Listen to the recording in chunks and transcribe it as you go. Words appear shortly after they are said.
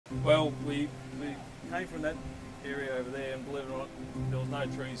Well, we came from that area over there, and believe it or not, there was no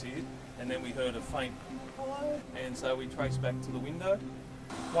trees here, and then we heard a faint hello, and so we traced back to the window.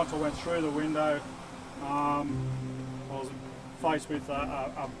 Once I went through the window, I was faced with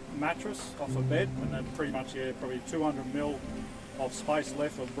a mattress off a bed, and then pretty much, yeah, probably 200 mil of space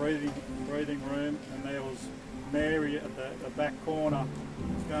left of breathing room, and there was Mary at the back corner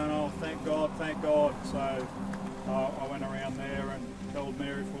going, oh, thank God, thank God. So I went around there and held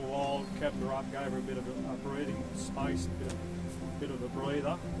Mary for a while, kept her up, gave her a bit of a breathing space, a bit of a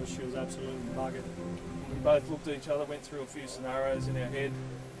breather, because she was absolutely buggered. We both looked at each other, went through a few scenarios in our head.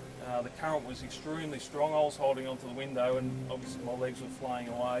 The current was extremely strong. I was holding onto the window, and obviously my legs were flying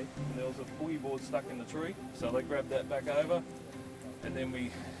away, and there was a boogie board stuck in the tree, so they grabbed that back over, and then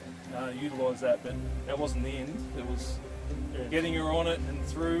we utilised that, but that wasn't the end. It was getting her on it and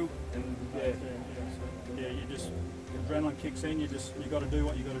through, and you just, adrenaline kicks in, you got to do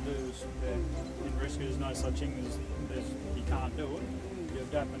what you got to do. In rescue there's no such thing as you can't do it. You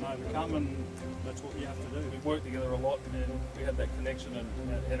adapt and overcome, and that's what you have to do. We worked together a lot, and we had that connection,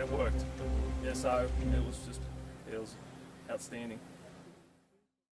 and it worked. Yeah, so it was outstanding.